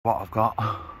what I've got,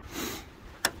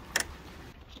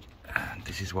 and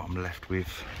this is what I'm left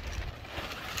with.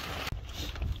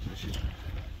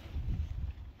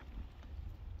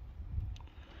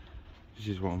 This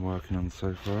is what I'm working on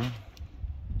so far.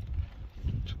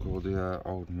 Took all the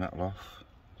old metal off,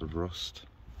 the rust,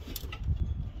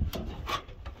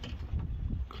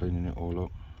 cleaning it all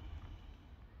up.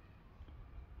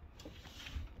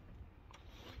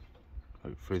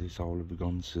 Hopefully this hole will be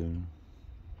gone soon.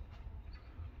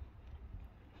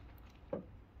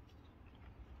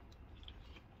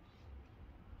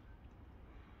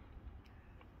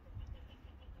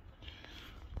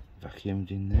 Vacuumed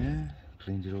in there,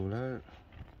 cleaned it all out.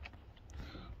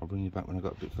 I'll bring you back when I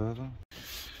got a bit further.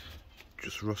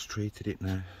 Just rust treated it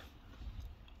now.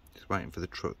 Just waiting for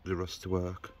the rust to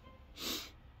work.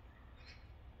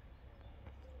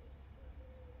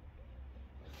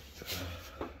 So,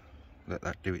 let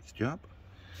that do its job.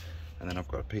 And then I've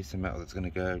got a piece of metal that's going to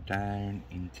go down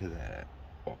into there,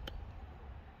 up.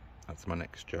 That's my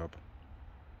next job.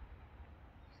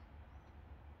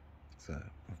 So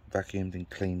I've vacuumed and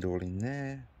cleaned all in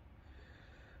there.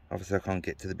 Obviously I can't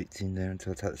get to the bits in there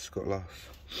until I take the scuttle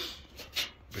off.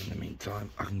 But in the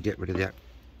meantime I can get rid of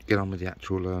get on with the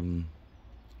actual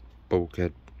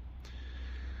bulkhead.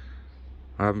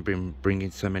 I haven't been bringing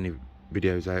so many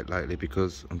videos out lately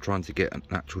because I'm trying to get an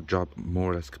actual job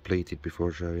more or less completed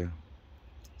before I show you.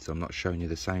 So I'm not showing you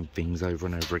the same things over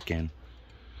and over again.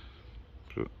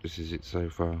 But this is it so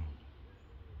far.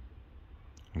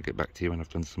 I'll get back to you when I've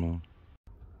done some more.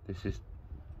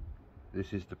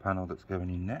 This is the panel that's going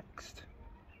in next.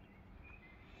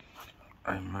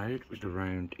 I made with the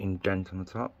round indent on the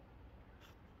top.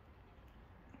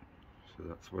 So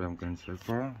that's where I'm going so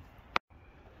far.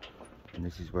 And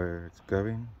this is where it's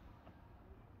going.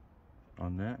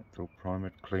 On there, it's all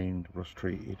primered, cleaned, rust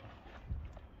treated.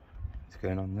 It's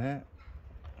going on there,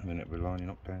 and then it'll be lining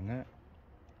up down there.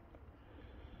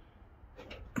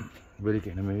 Really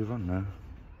getting a move on now.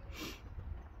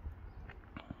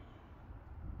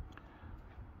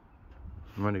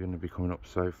 I'm only going to be coming up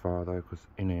so far though, because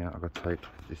in here I've got to take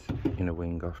this inner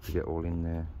wing off to get all in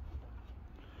there.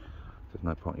 There's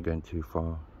no point in going too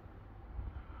far.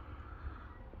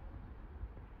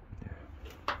 Yeah.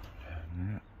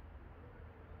 Yeah.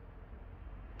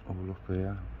 All up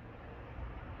here.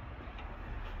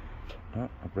 Oh,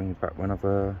 I'll bring you back when I've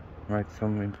made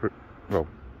some well,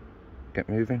 get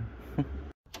moving.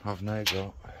 I've now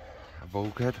got a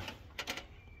bulkhead.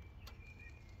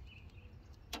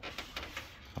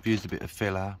 I've used a bit of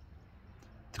filler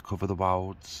to cover the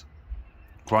welds.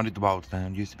 Grinded the welds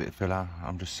down, used a bit of filler.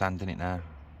 I'm just sanding it now.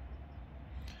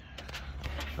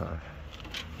 So,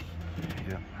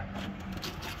 yeah.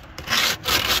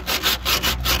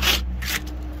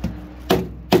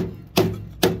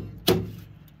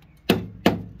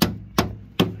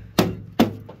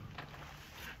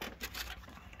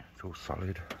 It's all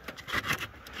solid.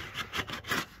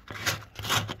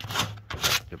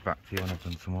 Get back to you when I've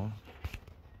done some more.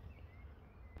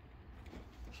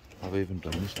 I've even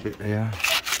done this bit here.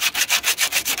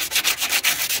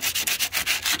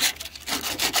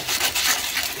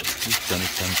 This done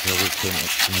it until we'll turn it up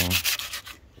some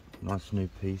more. Nice new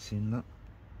piece in that.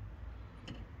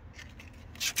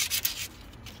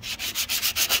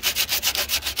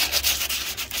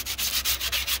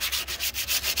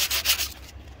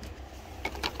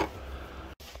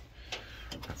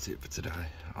 That's it for today.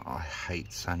 I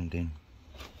hate sanding.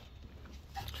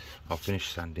 I'll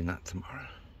finish sanding that tomorrow.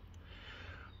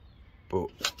 But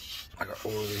I got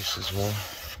all of this as well.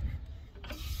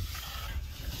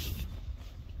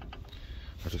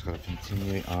 I just got to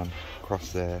continue it on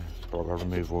across there, but I've got to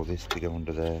remove all this to go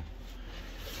under there.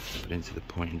 But into the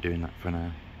point in doing that for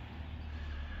now.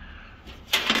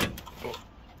 But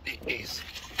it is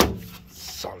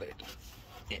solid.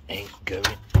 It ain't going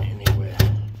anywhere.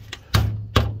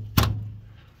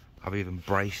 I've even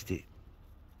braced it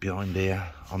behind here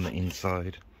on the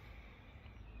inside.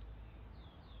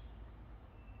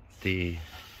 The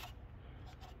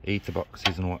heater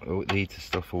boxes and what the heater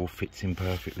stuff all fits in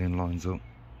perfectly and lines up.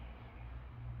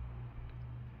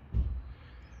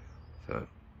 So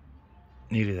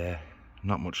nearly there,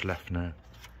 not much left now.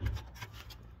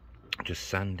 Just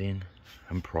sanding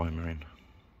and primering.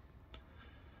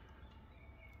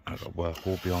 I've got work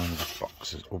all behind the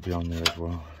boxes, all behind there as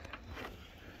well.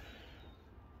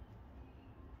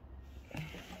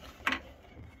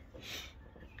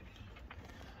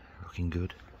 Looking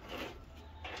good.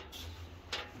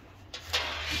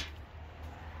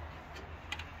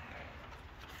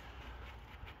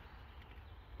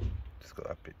 Just got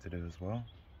that bit to do as well.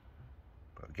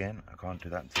 But again, I can't do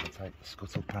that until I take the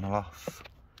scuttle panel off.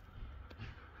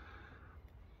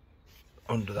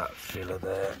 under that filler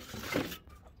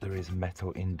there is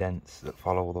metal indents that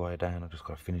follow all the way down. I've just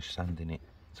got to finish sanding it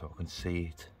so I can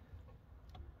see it.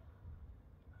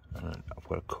 And then I've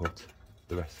got to cut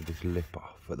the rest of this lip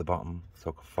off at the bottom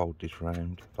so I can fold this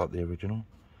round like the original.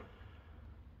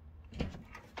 So,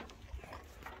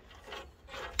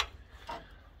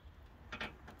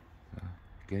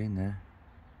 get in there.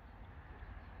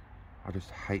 I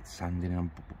just hate sanding,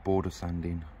 I'm bored of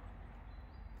sanding.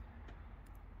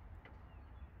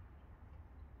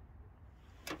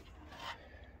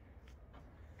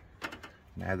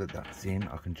 Now that that's in,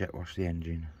 I can jet wash the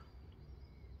engine.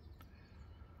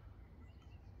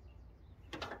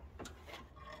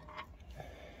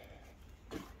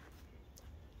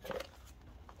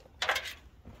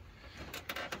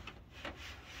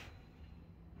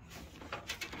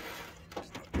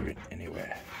 It's not going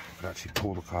anywhere. I could actually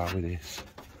pull the car with this.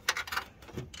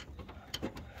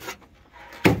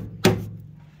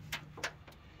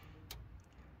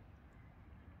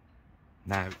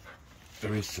 Now,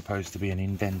 there is supposed to be an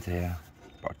indent here,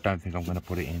 but I don't think I'm going to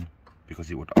put it in because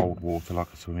it would hold water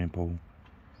like a swimming pool.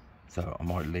 So I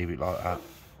might leave it like that.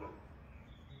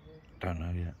 Don't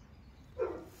know yet.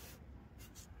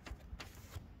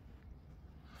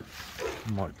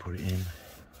 I might put it in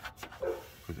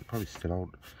because it probably still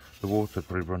hold. The water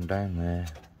probably run down there,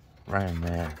 round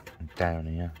there, and down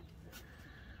here.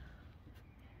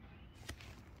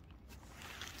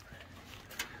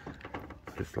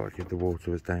 Just like if the water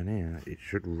was down here, it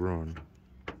should run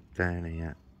down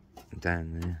here and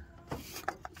down there.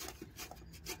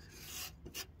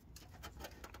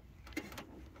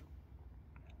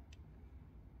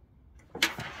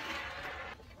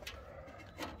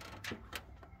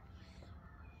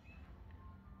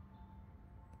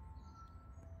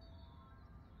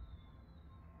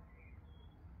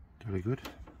 Very good.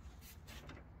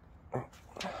 Oh,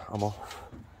 I'm off.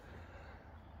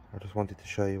 I just wanted to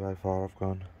show you how far I've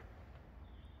gone.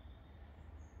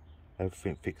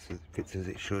 Everything fits as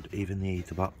it should, even the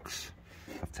heater box.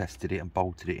 I've tested it and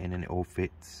bolted it in and it all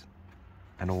fits.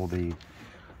 And all the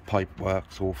pipe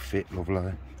works all fit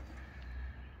lovely.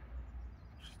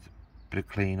 Just a bit of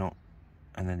clean up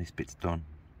and then this bit's done.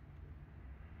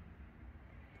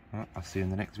 Right, I'll see you in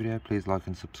the next video. Please like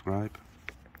and subscribe.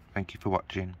 Thank you for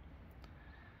watching.